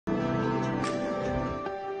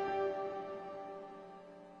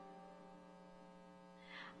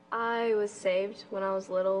was saved when I was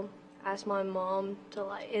little. I asked my mom to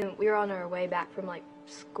and we were on our way back from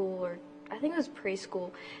school, or I think it was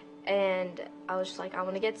preschool, and I was just like, I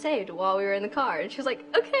want to get saved while we were in the car, and she was like,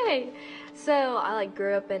 okay. So I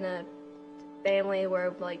grew up in a family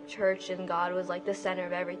where church and God was the center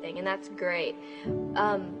of everything, and that's great.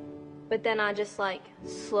 But then I just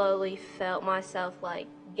slowly felt myself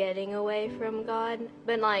getting away from God.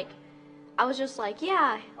 But I was just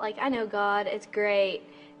yeah, I know God, it's great.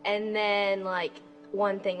 And then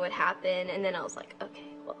one thing would happen, and then I was like, okay,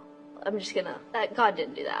 well, I'm just gonna, God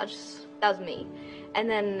didn't do that, that was me. And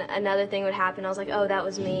then another thing would happen, I was like, oh, that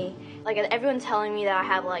was me. Everyone's telling me that I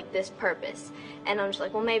have this purpose, and I'm just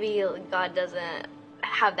like, well, maybe God doesn't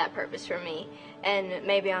have that purpose for me, and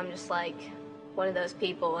maybe I'm just one of those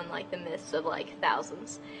people in the midst of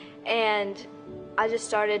thousands. And I just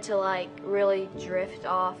started to really drift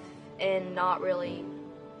off and not really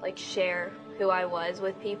share who I was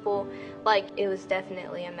with people. It was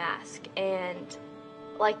definitely a mask, and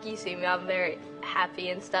you see me, I'm very happy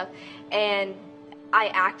and stuff, and I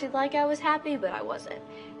acted like I was happy, but I wasn't.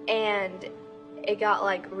 And it got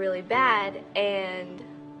really bad, and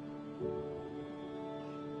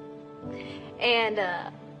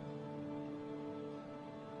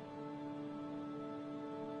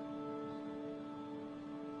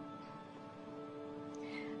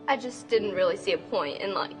I just didn't really see a point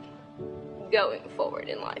in going forward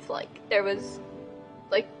in life. There was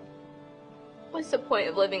what's the point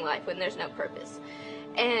of living life when there's no purpose?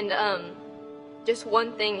 And just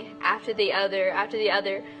one thing after the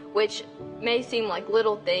other, which may seem like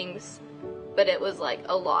little things, but it was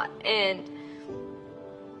a lot. And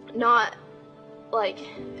not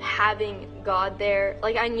having God there,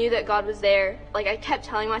 I knew that God was there, I kept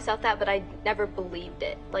telling myself that, but I never believed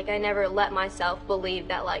it. I never let myself believe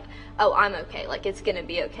that oh, I'm okay, it's gonna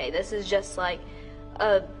be okay, this is just a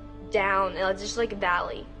down, just a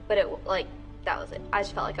valley. But it that was it. I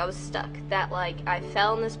just felt I was stuck, that I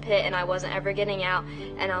fell in this pit and I wasn't ever getting out,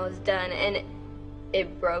 and I was done, and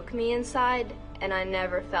it broke me inside, and I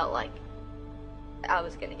never felt I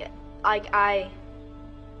was gonna get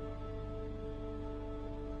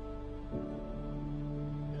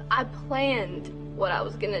I planned what I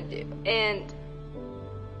was gonna do, and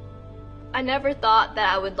I never thought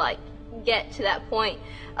that I would get to that point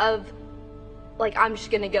of I'm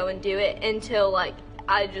just gonna go and do it, until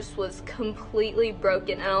I just was completely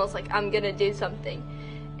broken, and I was I'm gonna do something,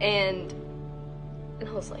 and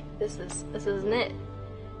I was this isn't it.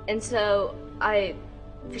 And so I,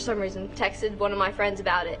 for some reason, texted one of my friends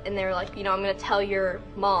about it, and they were I'm gonna tell your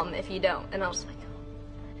mom if you don't. And I was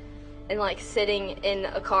and sitting in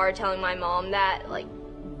a car telling my mom that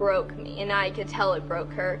broke me, and I could tell it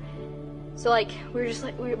broke her. So we were just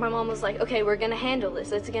my mom was okay, we're gonna handle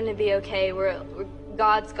this, it's gonna be okay, we're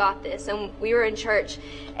God's got this. And we were in church,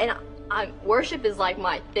 and worship is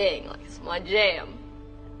my thing, it's my jam,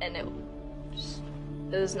 and it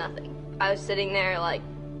was nothing. I was sitting there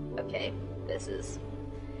okay, this is.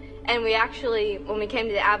 And we actually, when we came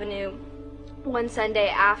to the Avenue one Sunday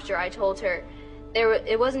after, I told her,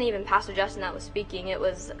 it wasn't even Pastor Justin that was speaking, it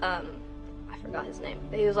was I forgot his name,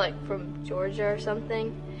 he was from Georgia or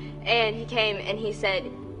something, and he came and he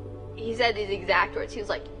said these exact words. He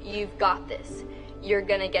was you've got this, you're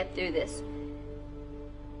gonna get through this.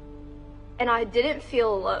 And I didn't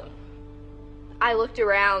feel alone. I looked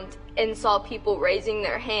around and saw people raising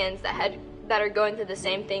their hands that are going through the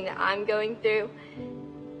same thing that I'm going through,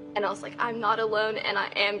 and I was I'm not alone, and I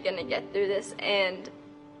am gonna get through this. And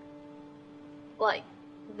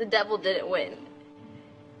the devil didn't win.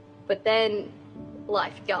 But then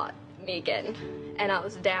life got me again, and I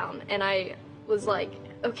was down, and I was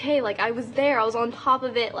okay, I was there, I was on top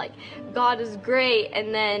of it, God is great.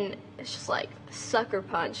 And then it's just sucker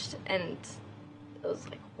punched, and it was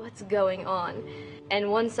what's going on? And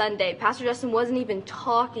one Sunday, Pastor Justin wasn't even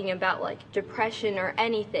talking about depression or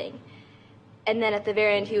anything, and then at the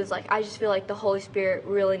very end he was I just feel the Holy Spirit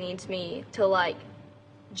really needs me to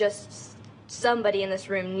just somebody in this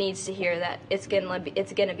room needs to hear that it's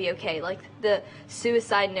gonna be okay, the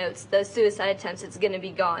suicide notes, the suicide attempts, it's gonna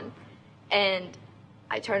be gone. And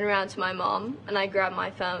I turned around to my mom, and I grabbed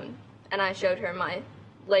my phone, and I showed her my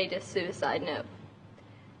latest suicide note.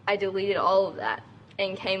 I deleted all of that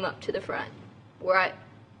and came up to the front, where I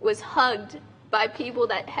was hugged by people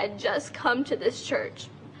that had just come to this church,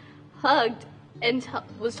 hugged, and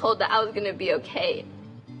was told that I was gonna be okay.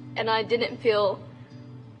 And I didn't feel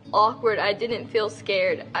awkward, I didn't feel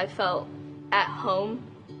scared, I felt at home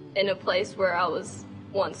in a place where I was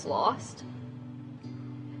once lost.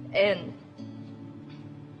 And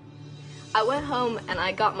I went home and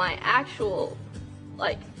I got my actual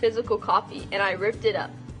like physical copy, and I ripped it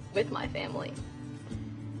up with my family.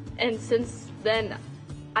 And since then,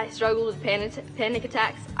 I struggled with panic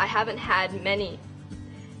attacks. I haven't had many.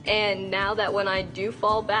 And now that when I do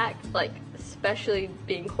fall back, like especially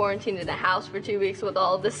being quarantined in a house for 2 weeks with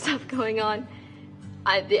all of this stuff going on,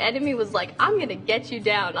 the enemy was like, I'm gonna get you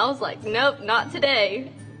down. I was like, nope, not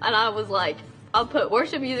today. And I was like, I'll put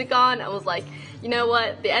worship music on. I was like, you know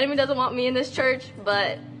what? The enemy doesn't want me in this church,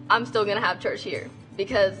 but I'm still gonna have church here,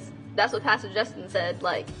 because that's what Pastor Justin said.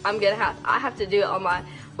 Like, I have to do it on my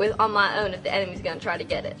own if the enemy's gonna try to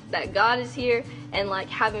get it. That God is here, and like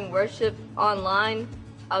having worship online,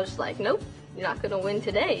 I was just like, nope, you're not gonna win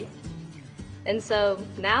today. And so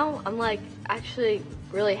now I'm like actually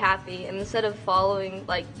really happy, and instead of following,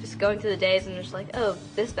 like just going through the days and just like, oh,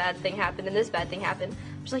 this bad thing happened and this bad thing happened,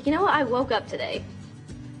 I'm just like, you know what, I woke up today.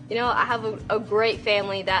 You know, I have a great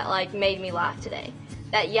family that like made me laugh today.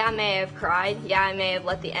 That, yeah, I may have cried, yeah, I may have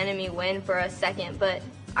let the enemy win for a second, but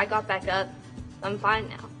I got back up. I'm fine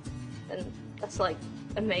now. And that's like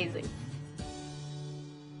amazing.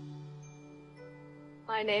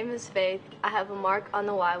 My name is Faith. I have a mark on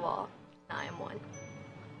the Y wall. I am one.